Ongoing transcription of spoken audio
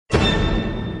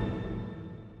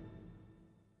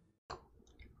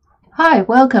Hi,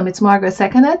 welcome. It's Margaret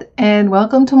Seconet, and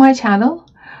welcome to my channel.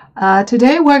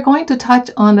 Today we're going to touch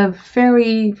on a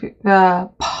very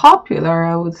popular,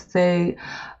 I would say,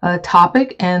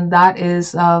 topic, and that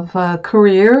is of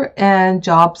career and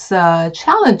jobs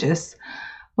challenges.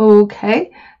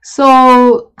 Okay,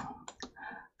 so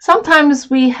sometimes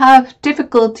we have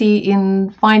difficulty in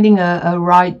finding a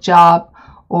right job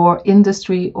or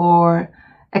industry or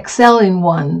excel in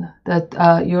one that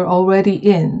you're already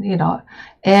in,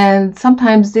 and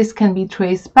sometimes this can be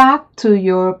traced back to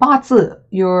your 八字,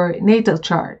 your natal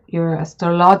chart, your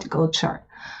astrological chart.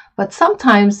 But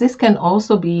sometimes this can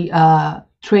also be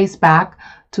traced back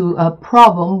to a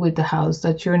problem with the house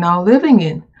that you're now living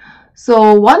in.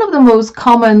 So one of the most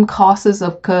common causes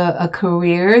of a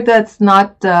career that's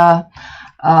not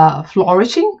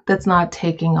flourishing, that's not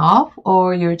taking off,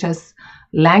 or you're just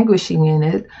languishing in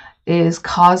it, is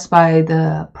caused by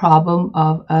the problem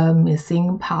of a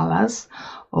missing palace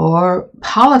or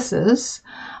palaces,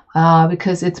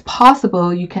 because it's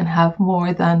possible you can have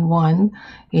more than one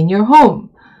in your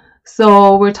home.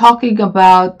 So we're talking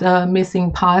about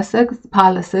missing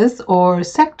palaces or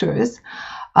sectors,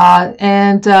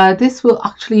 and this will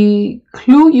actually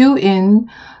clue you in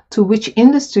to which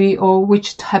industry or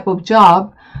which type of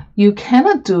job you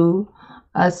cannot do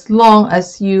as long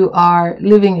as you are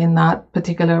living in that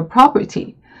particular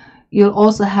property. You'll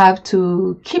also have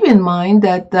to keep in mind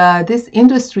that this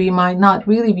industry might not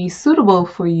really be suitable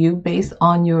for you based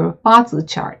on your 八字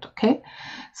chart, okay?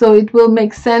 So it will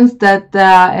make sense that,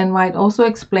 and might also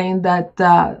explain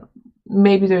that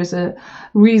maybe there's a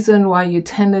reason why you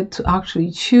tended to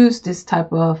actually choose this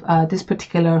type of, this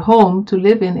particular home to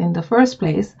live in the first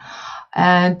place.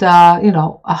 And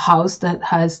a house that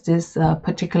has this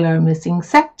particular missing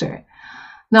sector.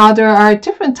 Now there are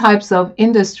different types of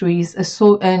industries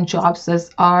and jobs that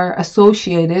are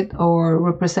associated or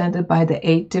represented by the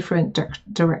 8 different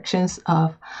directions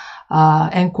of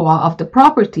Enqua of the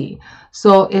property.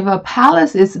 So if a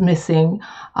palace is missing,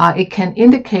 it can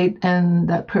indicate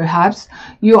that perhaps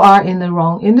you are in the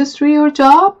wrong industry or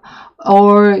job,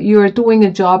 or you're doing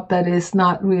a job that is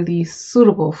not really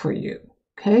suitable for you.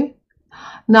 Okay.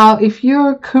 Now, if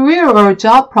your career or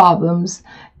job problems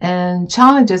and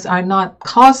challenges are not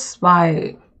caused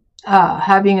by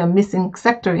having a missing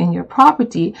sector in your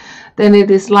property, then it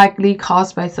is likely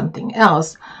caused by something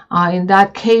else. In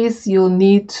that case, you'll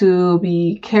need to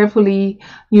carefully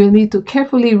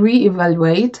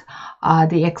reevaluate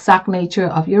the exact nature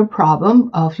of your problem,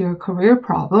 of your career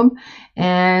problem.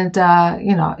 And,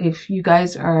 if you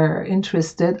guys are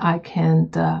interested,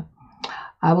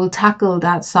 I will tackle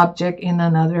that subject in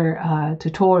another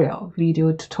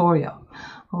video tutorial.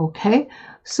 Okay,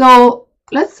 so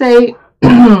let's say,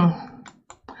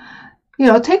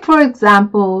 take for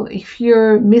example, if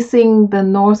you're missing the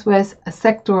northwest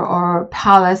sector or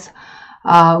palace,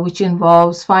 which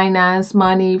involves finance,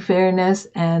 money, fairness,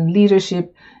 and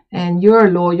leadership, and you're a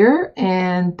lawyer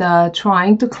and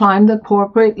trying to climb the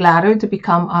corporate ladder to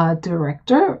become a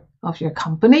director of your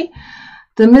company,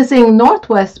 the missing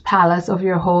northwest palace of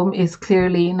your home is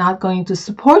clearly not going to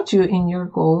support you in your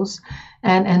goals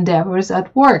and endeavors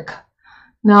at work.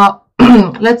 Now,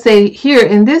 let's say here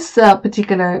in this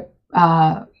particular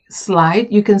slide,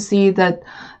 you can see that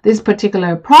this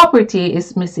particular property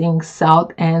is missing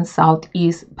south and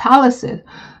southeast palaces.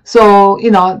 So,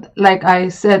 like I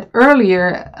said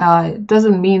earlier, it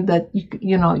doesn't mean that,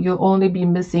 you'll only be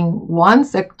missing one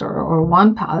sector or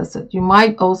one palace. You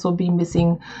might also be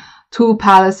missing 2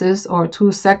 palaces or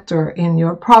 2 sectors in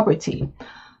your property.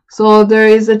 So there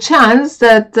is a chance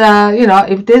that,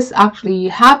 if this actually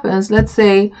happens, let's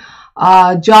say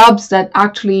jobs that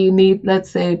actually need, let's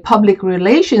say, public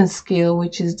relations skill,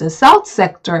 which is the south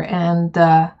sector, and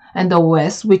the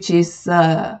west, which is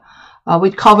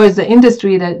which covers the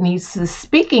industry that needs the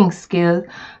speaking skill,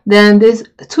 then these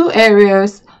 2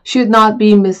 areas should not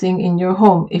be missing in your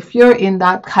home if you're in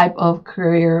that type of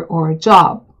career or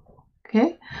job.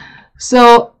 Okay.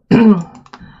 So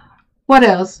what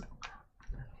else?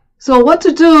 So what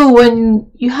to do when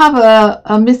you have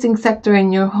a missing sector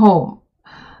in your home?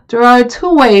 There are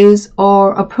 2 ways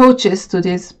or approaches to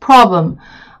this problem.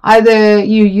 Either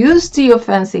you use the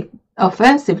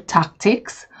offensive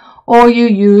tactics, or you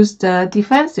use the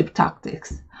defensive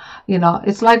tactics.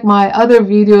 It's like my other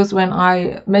videos when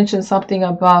I mentioned something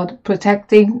about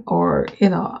protecting or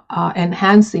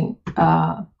enhancing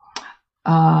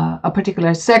a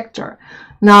particular sector.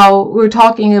 Now we're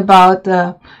talking about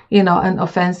an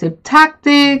offensive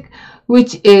tactic.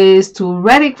 which is to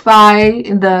rectify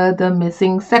the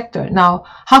missing sector. Now,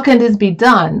 how can this be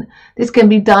done? This can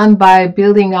be done by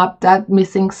building up that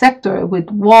missing sector with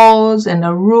walls and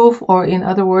a roof, or in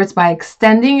other words, by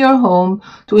extending your home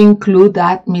to include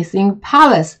that missing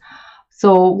palace.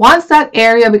 So once that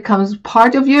area becomes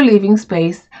part of your living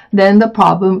space, then the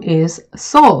problem is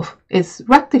solved, it's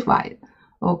rectified.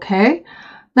 Okay?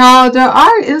 Now, there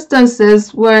are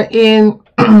instances wherein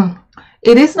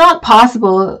it is not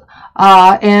possible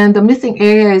and the missing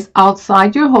area is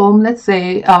outside your home. Let's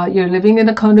say you're living in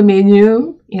a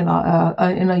condominium, in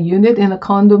a unit in a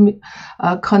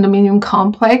condominium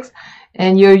complex,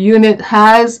 and your unit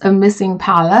has a missing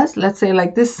palace. Let's say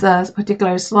like this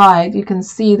particular slide, you can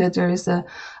see that there is a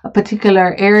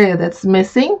particular area that's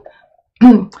missing.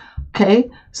 Okay,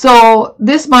 so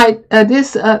this might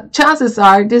chances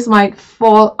are this might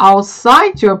fall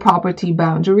outside your property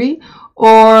boundary,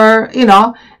 or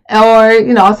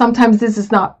sometimes this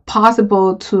is not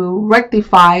possible to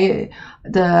rectify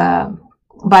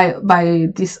by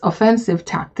this offensive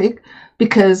tactic,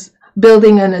 because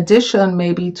building an addition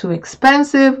may be too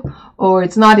expensive or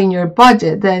it's not in your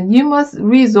budget. Then you must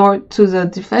resort to the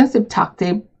defensive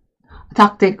tactic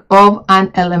of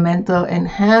an elemental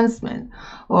enhancement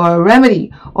or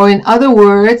remedy, or in other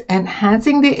words,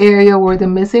 enhancing the area where the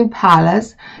missing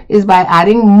palace is by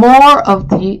adding more of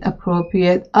the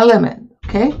appropriate element.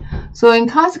 Okay, so in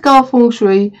classical feng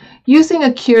shui, using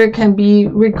a cure can be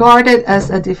regarded as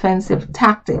a defensive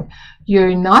tactic.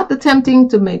 You're not attempting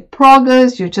to make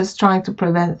progress, you're just trying to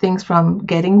prevent things from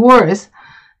getting worse.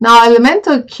 Now,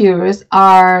 elemental cures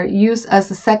are used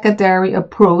as a secondary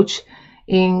approach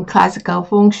in classical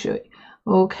feng shui.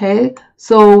 Okay,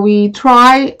 so we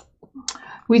try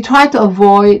to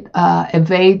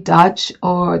evade, dodge,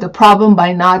 or the problem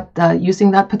by not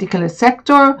using that particular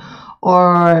sector,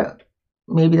 or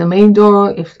maybe the main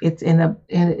door if it's in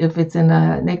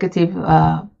a negative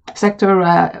sector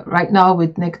right now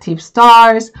with negative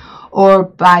stars, or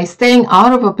by staying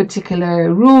out of a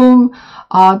particular room.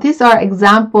 These are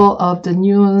examples of the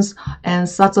nuance and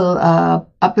subtle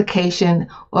application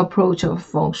or approach of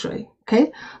feng shui.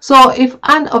 Okay, so if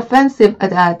an offensive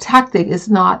tactic is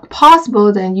not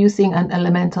possible, then using an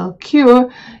elemental cure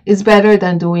is better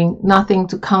than doing nothing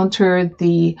to counter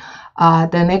the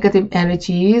negative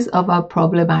energies of a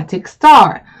problematic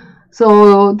star.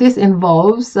 So this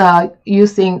involves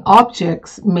using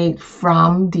objects made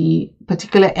from the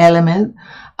particular element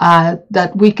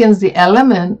that weakens the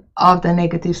element of the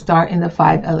negative star in the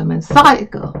 5-element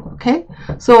cycle. Okay,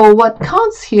 so what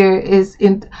counts here is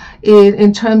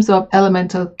in terms of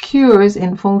elemental cures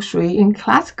in feng shui, in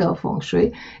classical feng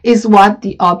shui, is what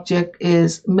the object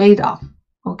is made of.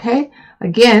 Okay,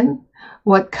 again,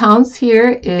 what counts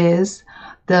here is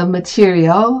the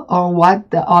material or what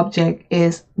the object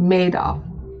is made of.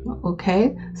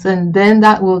 Okay, so then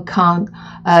that will count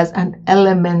as an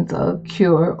elemental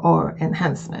cure or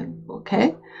enhancement.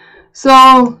 Okay,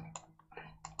 so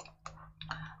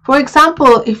for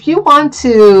example, if you want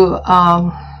to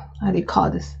how do you call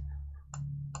this?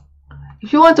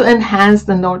 If you want to enhance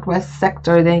the northwest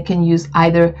sector, then you can use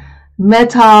either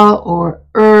metal or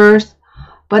earth,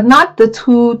 but not the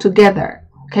two together.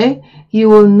 Okay, you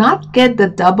will not get the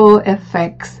double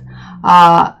effects,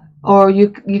 or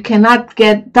you cannot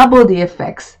get double the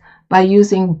effects by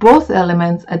using both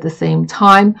elements at the same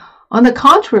time. On the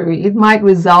contrary, it might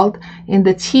result in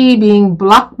the chi being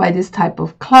blocked by this type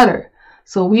of clutter.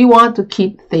 So we want to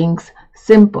keep things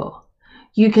simple.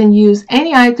 You can use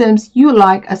any items you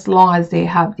like as long as they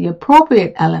have the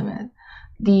appropriate element.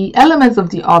 The elements of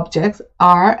the objects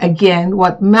are, again,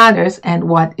 what matters and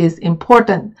what is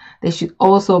important. They should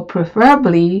also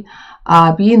preferably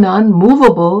be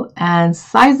non-movable and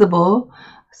sizable,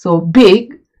 so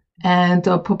big and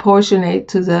proportionate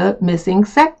to the missing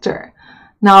sector.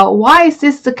 Now, why is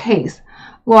this the case?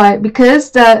 Why?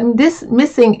 Because these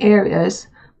missing areas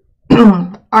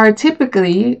are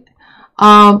typically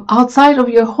outside of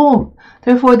your home.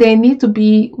 Therefore, they need to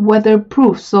be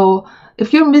weatherproof. So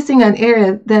if you're missing an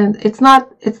area, then it's not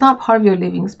part of your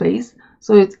living space.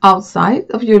 So it's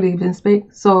outside of your living space.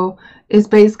 So it's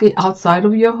basically outside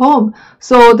of your home.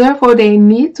 So therefore, they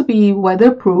need to be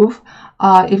weatherproof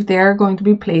if they're going to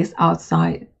be placed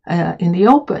outside in the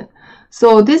open.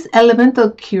 So these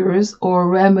elemental cures or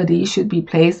remedies should be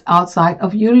placed outside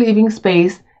of your living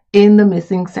space in the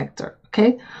missing sector.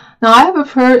 Okay. Now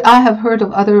I have heard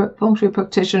of other feng shui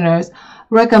practitioners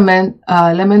recommend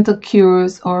elemental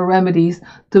cures or remedies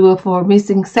for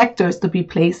missing sectors to be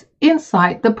placed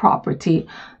inside the property.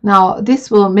 Now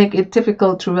this will make it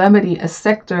difficult to remedy a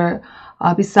sector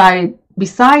beside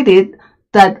it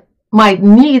that might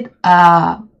need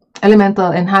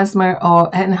elemental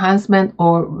enhancement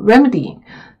or remedying.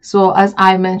 So as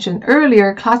I mentioned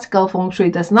earlier, classical feng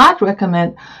shui does not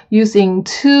recommend using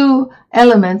two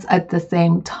elements at the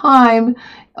same time,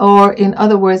 or in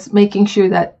other words, making sure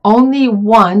that only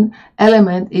one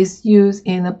element is used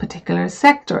in a particular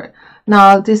sector.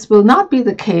 Now, this will not be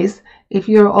the case if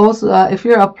you're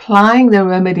applying the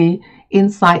remedy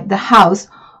inside the house,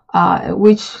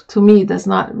 which to me does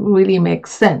not really make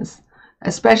sense,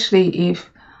 especially if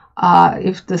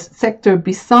the sector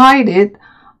beside it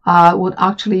would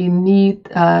actually need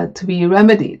to be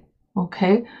remedied.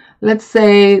 Okay, let's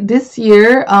say this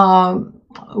year,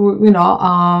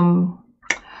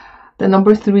 the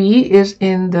number 3 is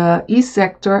in the east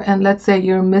sector, and let's say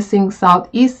you're missing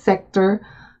southeast sector,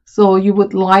 so you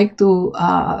would like to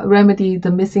remedy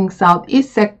the missing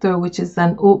southeast sector, which is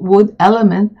an wood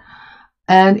element.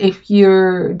 And if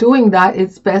you're doing that,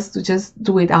 it's best to just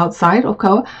do it outside,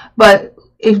 okay? But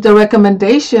if the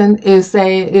recommendation is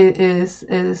that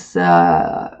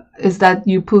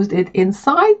you put it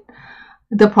inside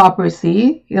the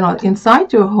property,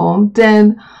 inside your home,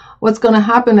 then what's going to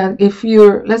happen if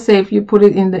let's say if you put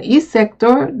it in the east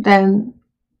sector, then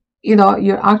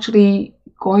you're actually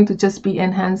going to just be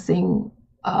enhancing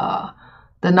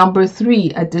the number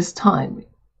 3 at this time,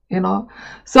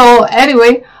 So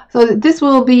anyway, so this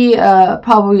will be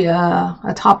probably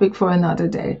a topic for another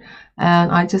day.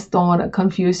 And I just don't want to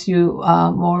confuse you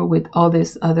more with all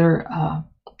these other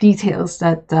details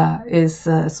that is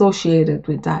associated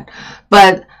with that.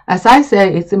 But as I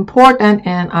said, it's important,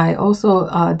 and I also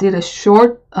did a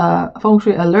short feng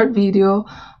shui alert video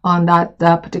on that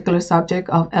particular subject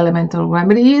of elemental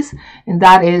remedies, and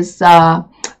that is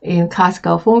in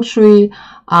classical feng shui.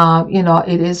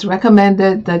 It is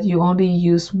recommended that you only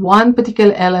use one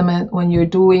particular element when you're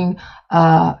doing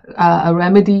a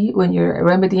remedy, when you're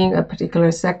remedying a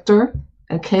particular sector,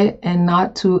 okay, and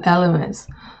not 2 elements.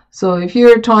 So if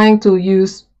you're trying to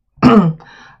use, like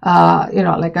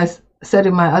I said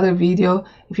in my other video,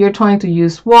 if you're trying to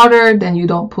use water, then you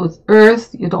don't put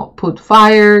earth, you don't put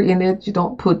fire in it, you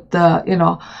don't put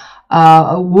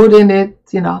wood in it.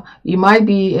 You might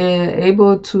be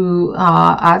able to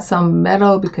add some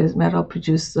metal, because metal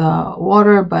produces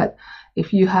water, but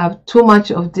if you have too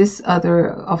much of this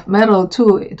of metal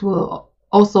too, it will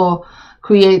also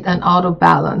create an out of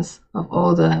balance of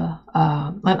all the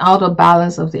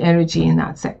of the energy in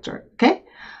that sector. Okay,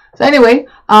 so anyway,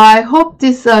 I hope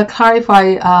this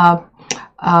clarify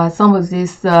some of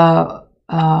these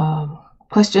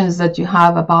questions that you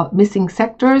have about missing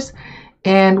sectors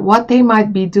and what they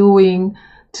might be doing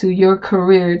to your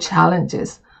career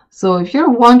challenges. So if you're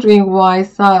wondering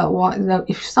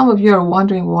if some of you are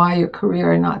wondering why your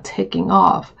career is not taking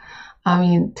off,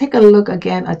 take a look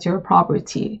again at your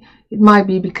property. It might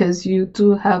be because you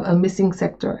do have a missing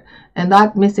sector, and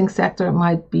that missing sector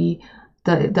might be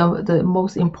the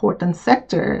most important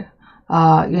sector,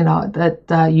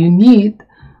 that you need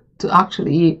to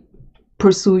actually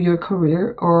pursue your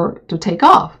career or to take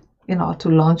off, to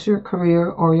launch your career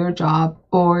or your job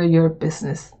or your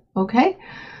business. Okay.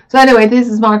 So anyway, this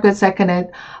is Margaret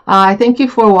Seconet. I thank you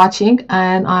for watching,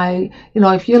 and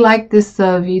if you like this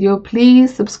video,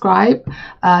 please subscribe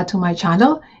to my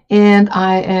channel. And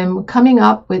I am coming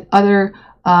up with other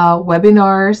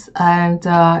webinars and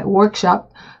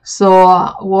workshop.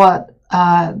 So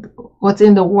what's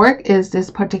in the work is this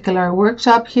particular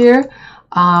workshop here.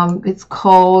 It's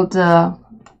called The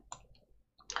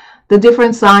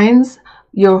Different Signs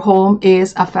Your Home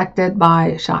is Affected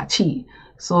by Sha Qi.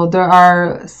 So there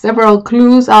are several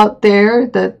clues out there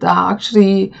that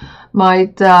actually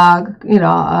might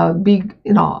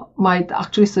might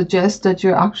actually suggest that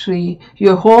your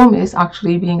home is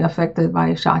actually being affected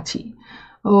by Sha Qi.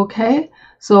 Okay,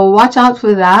 so watch out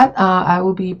for that. I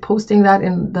will be posting that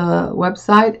in the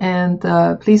website, and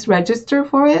please register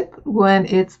for it when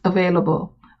it's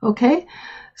available. Okay,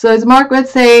 so it's Margaret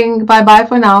saying bye bye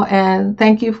for now, and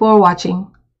thank you for watching.